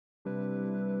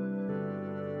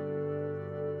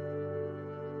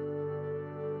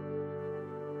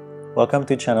Welcome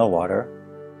to Channel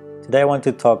Water. Today I want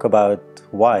to talk about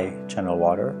why Channel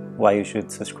Water, why you should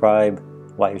subscribe,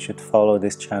 why you should follow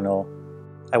this channel.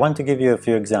 I want to give you a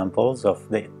few examples of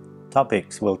the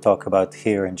topics we'll talk about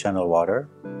here in Channel Water,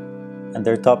 and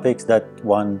they're topics that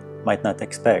one might not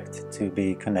expect to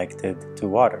be connected to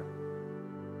water.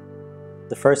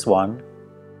 The first one,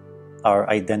 our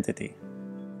identity,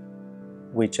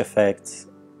 which affects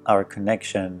our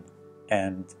connection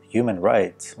and human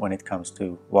rights when it comes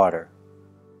to water.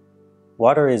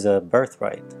 Water is a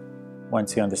birthright.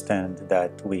 Once you understand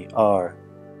that we are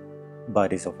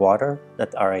bodies of water,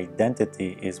 that our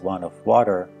identity is one of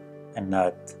water and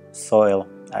not soil,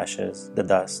 ashes, the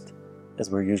dust, as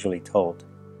we're usually told.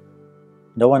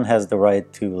 No one has the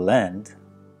right to land.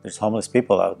 There's homeless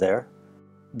people out there.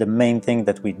 The main thing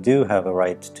that we do have a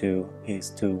right to is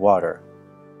to water.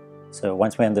 So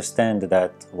once we understand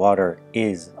that water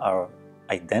is our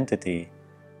identity,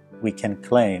 we can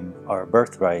claim our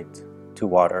birthright to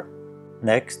water.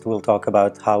 Next, we'll talk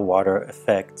about how water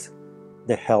affects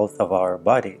the health of our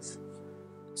bodies.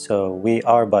 So we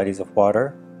are bodies of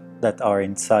water that are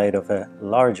inside of a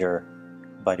larger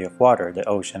body of water, the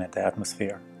ocean and the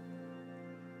atmosphere.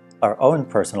 Our own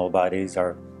personal bodies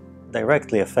are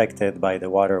directly affected by the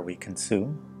water we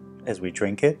consume as we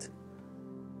drink it,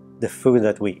 the food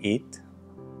that we eat,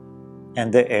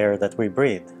 and the air that we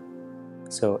breathe.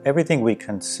 So everything we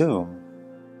consume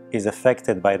is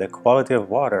affected by the quality of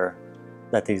water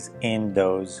that is in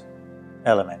those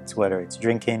elements, whether it's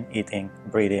drinking, eating,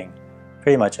 breathing,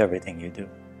 pretty much everything you do.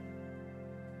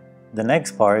 The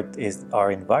next part is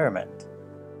our environment.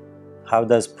 How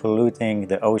does polluting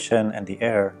the ocean and the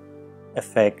air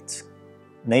affect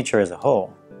nature as a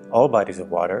whole? All bodies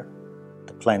of water,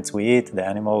 the plants we eat, the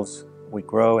animals we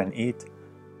grow and eat,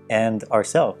 and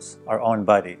ourselves, our own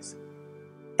bodies.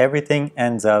 Everything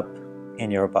ends up in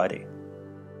your body.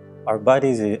 Our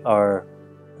bodies are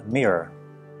a mirror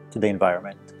to the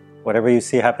environment. Whatever you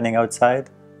see happening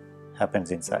outside happens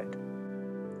inside.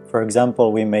 For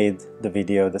example, we made the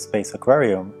video The Space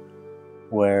Aquarium,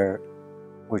 where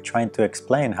we're trying to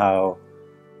explain how,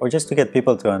 or just to get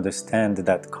people to understand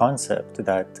that concept,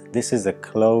 that this is a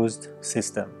closed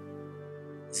system.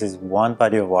 This is one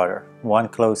body of water, one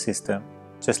closed system.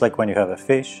 Just like when you have a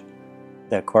fish,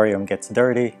 the aquarium gets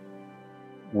dirty.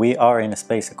 We are in a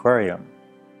space aquarium.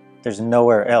 There's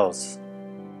nowhere else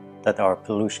that our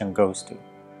pollution goes to.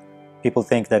 People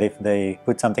think that if they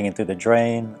put something into the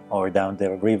drain or down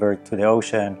the river to the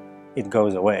ocean, it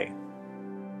goes away.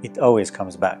 It always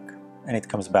comes back, and it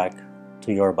comes back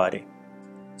to your body.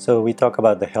 So we talk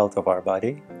about the health of our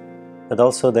body, but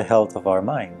also the health of our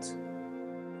minds.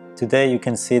 Today you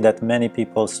can see that many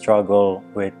people struggle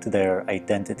with their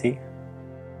identity,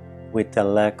 with a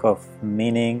lack of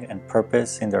meaning and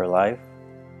purpose in their life,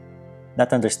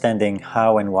 not understanding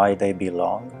how and why they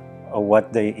belong or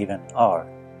what they even are.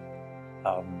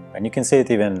 And you can see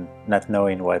it even not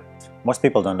knowing what, most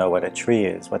people don't know what a tree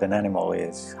is, what an animal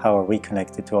is, how are we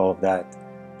connected to all of that,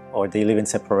 or they live in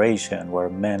separation where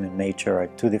man and nature are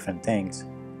two different things,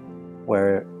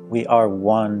 where we are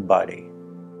one body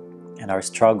and our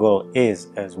struggle is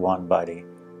as one body.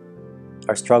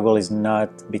 Our struggle is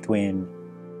not between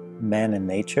man and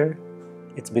nature,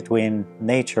 it's between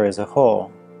nature as a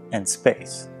whole and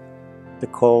space. The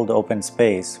cold open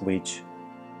space, which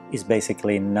is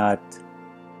basically not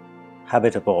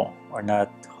habitable or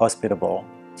not hospitable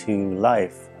to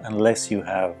life unless you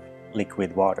have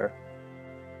liquid water.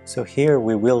 So here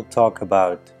we will talk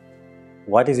about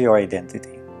what is your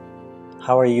identity?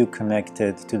 How are you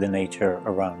connected to the nature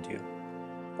around you?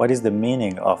 What is the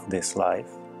meaning of this life?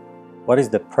 What is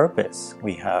the purpose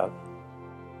we have?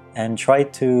 And try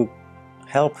to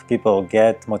help people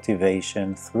get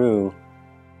motivation through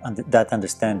that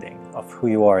understanding of who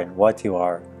you are and what you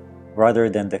are, rather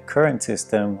than the current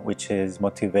system, which is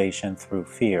motivation through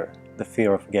fear. The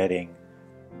fear of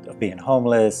being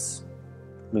homeless,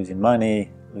 losing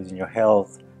money, losing your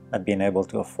health, not being able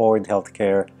to afford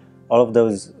healthcare. All of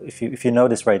those, if you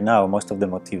notice right now, most of the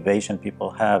motivation people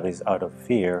have is out of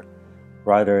fear,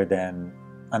 rather than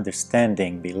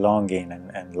understanding, belonging,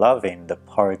 and loving the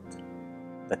part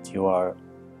that you are,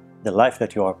 the life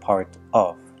that you are part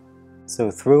of. So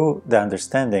through the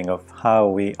understanding of how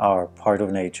we are part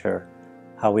of nature,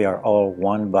 how we are all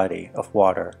one body of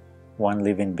water, one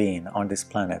living being on this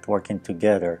planet working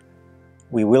together,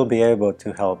 we will be able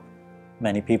to help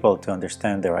many people to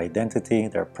understand their identity,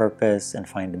 their purpose, and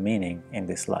find meaning in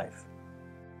this life.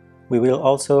 We will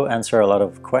also answer a lot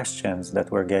of questions that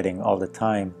we're getting all the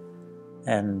time,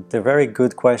 and they're very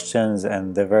good questions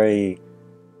and they're very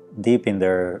deep in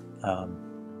their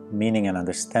meaning and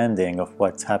understanding of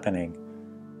what's happening.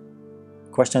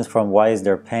 Questions from why is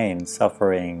there pain,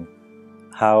 suffering,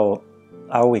 how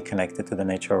are we connected to the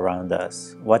nature around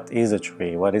us, what is a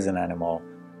tree, what is an animal.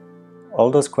 All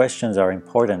those questions are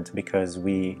important because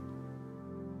we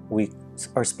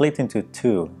are split into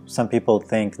two. Some people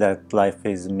think that life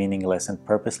is meaningless and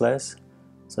purposeless,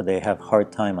 so they have a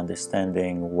hard time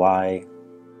understanding why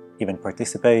even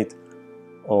participate,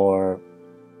 or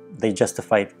they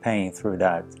justify pain through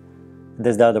that.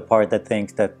 There's the other part that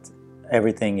thinks that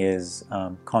everything is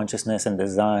consciousness and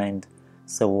designed,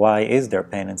 so why is there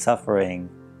pain and suffering?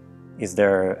 Is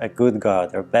there a good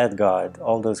God or bad God?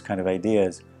 All those kind of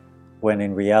ideas, when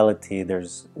in reality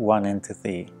there's one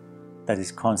entity that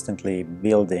is constantly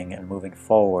building and moving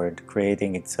forward,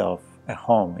 creating itself a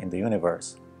home in the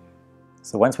universe.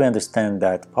 So once we understand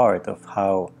that part of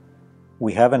how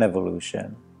we have an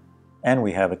evolution and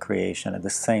we have a creation at the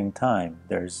same time,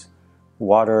 there's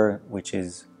water which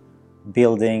is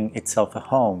building itself a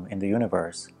home in the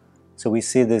universe. So we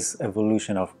see this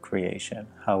evolution of creation,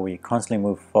 how we constantly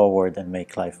move forward and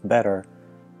make life better,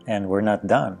 and we're not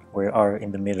done. We are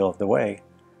in the middle of the way.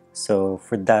 So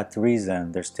for that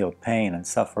reason, there's still pain and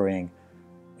suffering,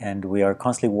 and we are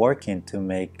constantly working to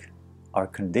make our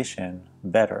condition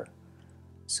better.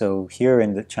 So here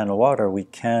in the Channel Water, we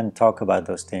can talk about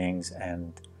those things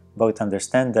and both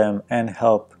understand them and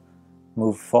help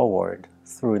move forward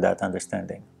through that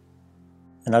understanding.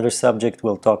 Another subject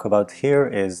we'll talk about here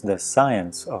is the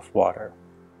science of water.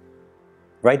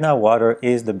 Right now, water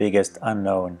is the biggest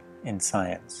unknown in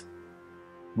science.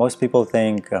 Most people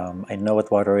think, I know what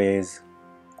water is,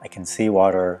 I can see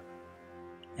water,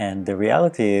 and the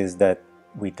reality is that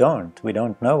we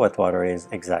don't know what water is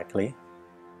exactly.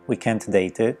 We can't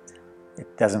date it,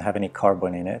 it doesn't have any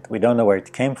carbon in it, we don't know where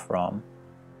it came from.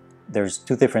 There's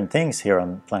two different things here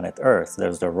on planet Earth,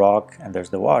 there's the rock and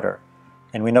there's the water.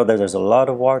 And we know that there's a lot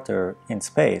of water in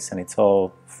space and it's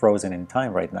all frozen in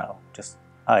time right now, just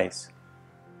ice.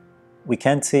 We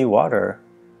can't see water,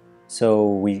 so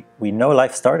we know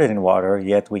life started in water,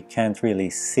 yet we can't really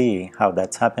see how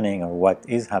that's happening or what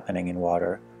is happening in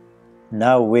water.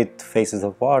 Now with Faces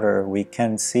of Water, we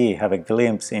can see, have a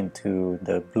glimpse into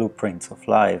the blueprints of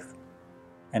life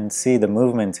and see the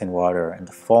movements in water and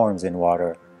the forms in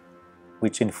water,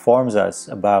 which informs us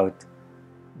about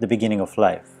the beginning of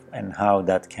life and how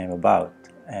that came about,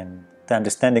 and the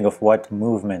understanding of what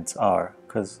movements are,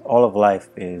 because all of life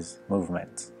is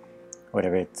movement,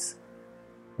 whether it's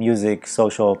music,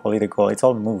 social, political, it's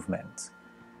all movements,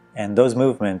 and those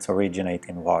movements originate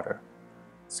in water.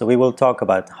 So we will talk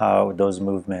about how those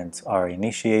movements are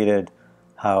initiated,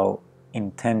 how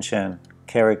intention,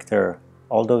 character,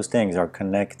 all those things are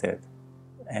connected,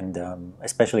 and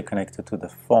especially connected to the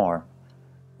form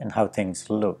and how things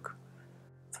look.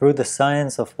 Through the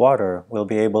science of water, we'll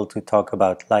be able to talk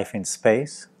about life in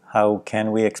space. How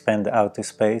can we expand out to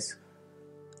space?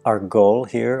 Our goal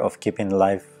here of keeping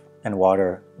life and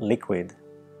water liquid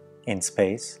in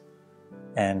space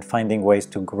and finding ways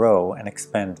to grow and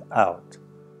expand out.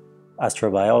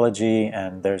 Astrobiology,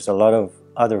 and there's a lot of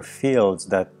other fields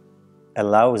that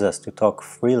allows us to talk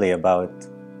freely about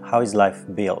how is life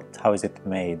built, how is it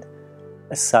made,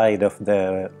 aside of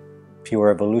the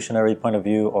pure evolutionary point of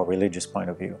view or religious point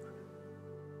of view.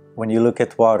 When you look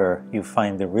at water, you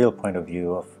find the real point of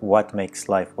view of what makes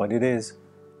life what it is,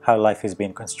 how life is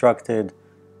being constructed,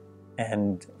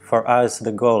 and for us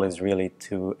the goal is really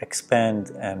to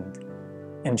expand and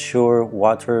ensure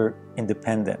water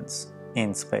independence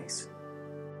in space.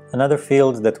 Another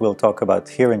field that we'll talk about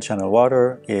here in Channel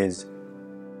Water is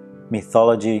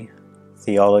mythology,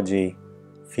 theology,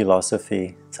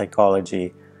 philosophy,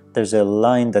 psychology. There's a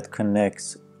line that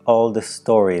connects all the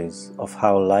stories of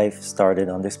how life started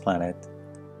on this planet,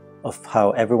 of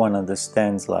how everyone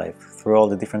understands life through all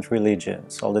the different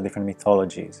religions, all the different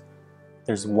mythologies.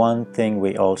 There's one thing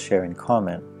we all share in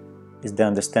common, is the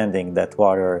understanding that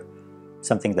water,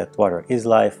 something that water is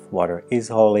life, water is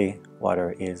holy,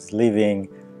 water is living.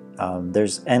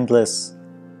 There's endless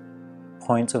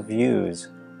points of views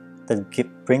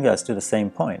that bring us to the same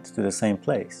point, to the same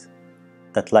place.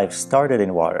 That life started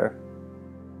in water,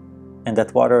 and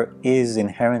that water is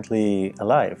inherently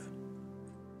alive.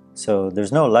 So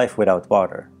there's no life without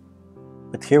water.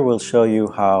 But here we'll show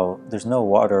you how there's no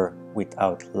water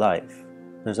without life.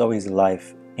 There's always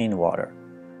life in water.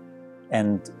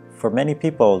 And for many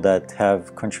people that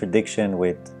have contradiction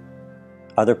with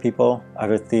other people,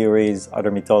 other theories,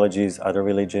 other mythologies, other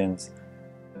religions,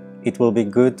 it will be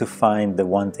good to find the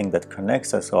one thing that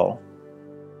connects us all.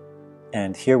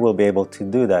 And here we'll be able to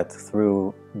do that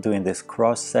through doing this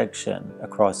cross-section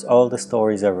across all the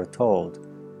stories ever told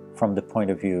from the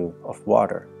point of view of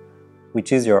water,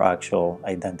 which is your actual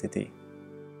identity.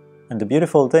 And the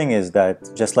beautiful thing is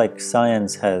that just like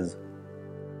science has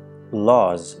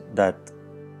laws that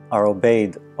are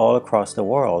obeyed all across the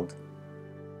world,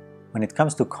 when it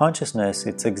comes to consciousness,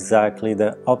 it's exactly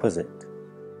the opposite.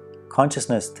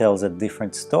 Consciousness tells a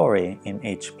different story in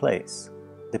each place,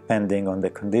 depending on the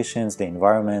conditions, the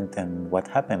environment, and what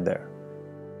happened there.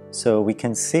 So we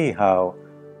can see how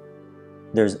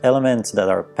there's elements that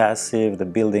are passive, the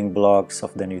building blocks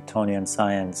of the Newtonian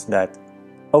science, that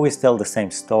always tell the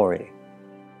same story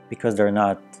because they're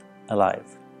not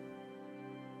alive.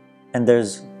 And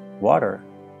there's water,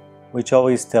 which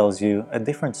always tells you a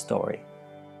different story,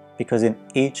 because in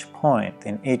each point,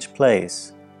 in each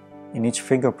place, in each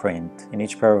fingerprint, in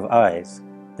each pair of eyes,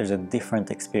 there's a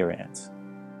different experience.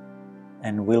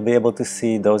 And we'll be able to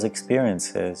see those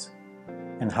experiences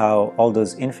and how all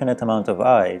those infinite amount of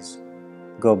eyes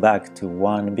go back to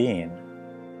one being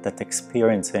that's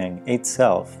experiencing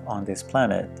itself on this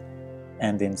planet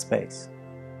and in space.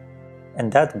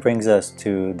 And that brings us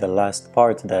to the last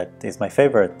part that is my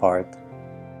favorite part,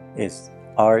 is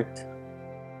art,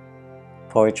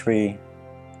 poetry,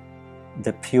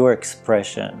 the pure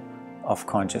expression of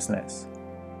consciousness,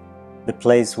 the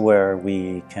place where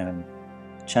we can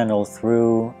channel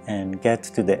through and get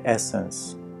to the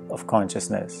essence of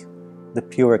consciousness, the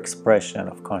pure expression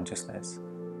of consciousness.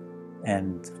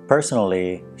 And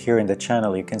personally, here in the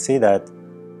channel, you can see that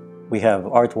we have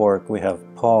artwork, we have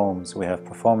poems, we have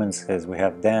performances, we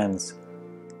have dance,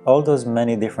 all those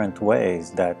many different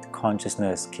ways that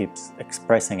consciousness keeps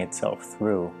expressing itself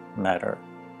through matter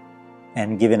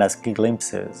and giving us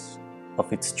glimpses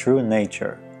of its true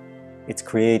nature, its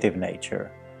creative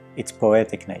nature, its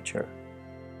poetic nature.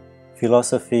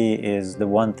 Philosophy is the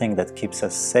one thing that keeps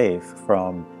us safe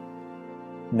from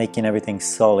making everything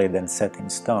solid and set in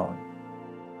stone.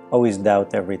 Always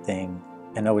doubt everything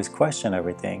and always question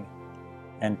everything.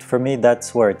 And for me,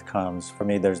 that's where it comes. For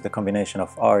me, there's the combination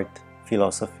of art,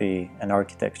 philosophy, and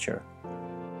architecture.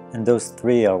 And those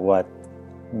three are what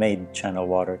made Channel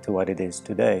Water to what it is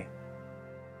today.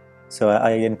 So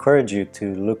I encourage you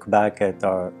to look back at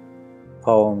our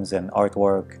poems and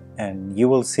artwork, and you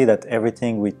will see that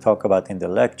everything we talk about in the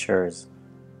lectures,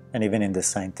 and even in the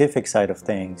scientific side of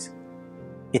things,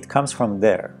 it comes from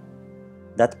there.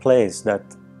 That place, that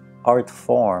art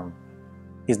form,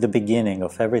 is the beginning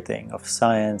of everything, of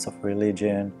science, of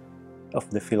religion, of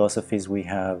the philosophies we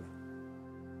have.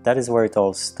 That is where it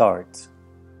all starts.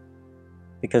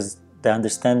 Because the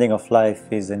understanding of life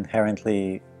is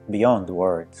inherently beyond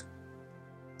words.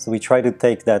 So we try to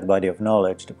take that body of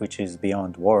knowledge, which is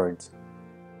beyond words,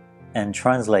 and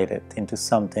translate it into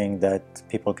something that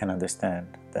people can understand.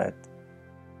 That,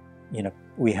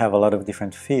 we have a lot of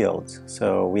different fields,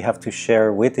 so we have to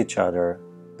share with each other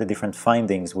the different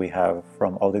findings we have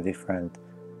from all the different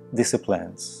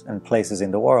disciplines and places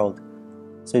in the world.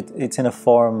 So it's in a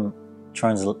form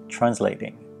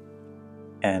translating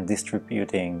and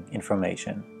distributing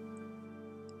information.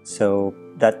 So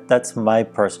that's my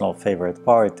personal favorite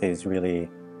part, is really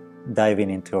diving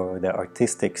into the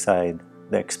artistic side,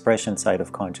 the expression side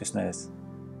of consciousness,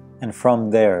 and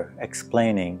from there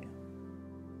explaining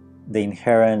the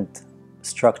inherent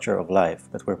structure of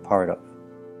life that we're part of.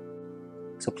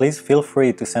 So please feel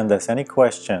free to send us any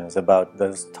questions about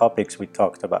those topics we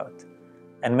talked about,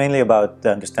 and mainly about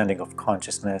the understanding of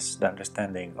consciousness, the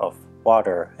understanding of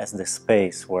water as the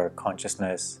space where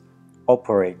consciousness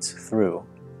operates through.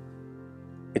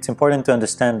 It's important to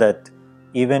understand that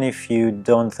even if you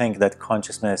don't think that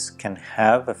consciousness can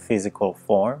have a physical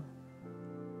form,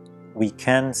 we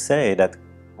can say that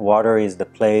water is the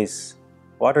place,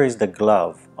 water is the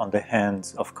glove on the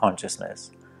hands of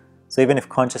consciousness. So even if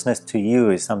consciousness to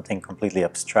you is something completely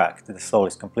abstract, the soul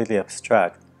is completely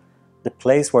abstract, the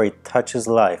place where it touches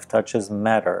life, touches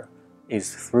matter,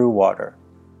 is through water.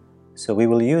 So we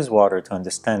will use water to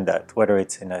understand that, whether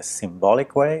it's in a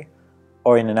symbolic way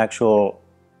or in an actual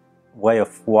way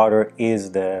of water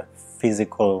is the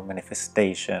physical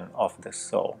manifestation of the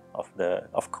soul,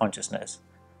 of consciousness.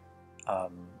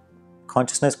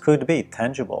 Consciousness could be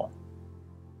tangible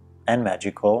and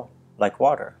magical like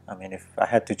water. I mean, if I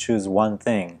had to choose one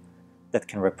thing that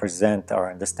can represent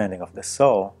our understanding of the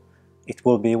soul, it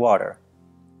will be water.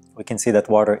 We can see that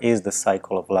water is the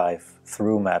cycle of life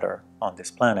through matter on this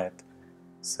planet.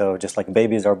 So just like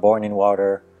babies are born in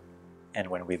water, and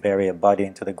when we bury a body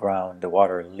into the ground, the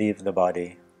water leaves the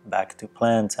body back to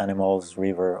plants, animals,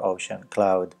 river, ocean,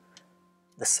 cloud.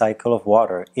 The cycle of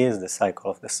water is the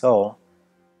cycle of the soul,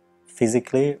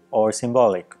 physically or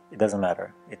symbolic. It doesn't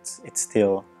matter. It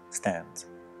still stands.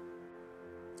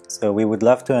 So we would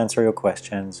love to answer your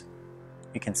questions.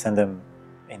 You can send them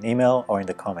in email or in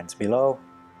the comments below.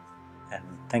 And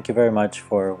thank you very much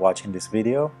for watching this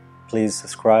video. Please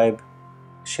subscribe,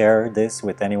 share this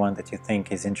with anyone that you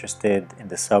think is interested in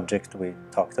the subject we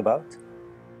talked about.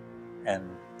 And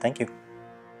thank you.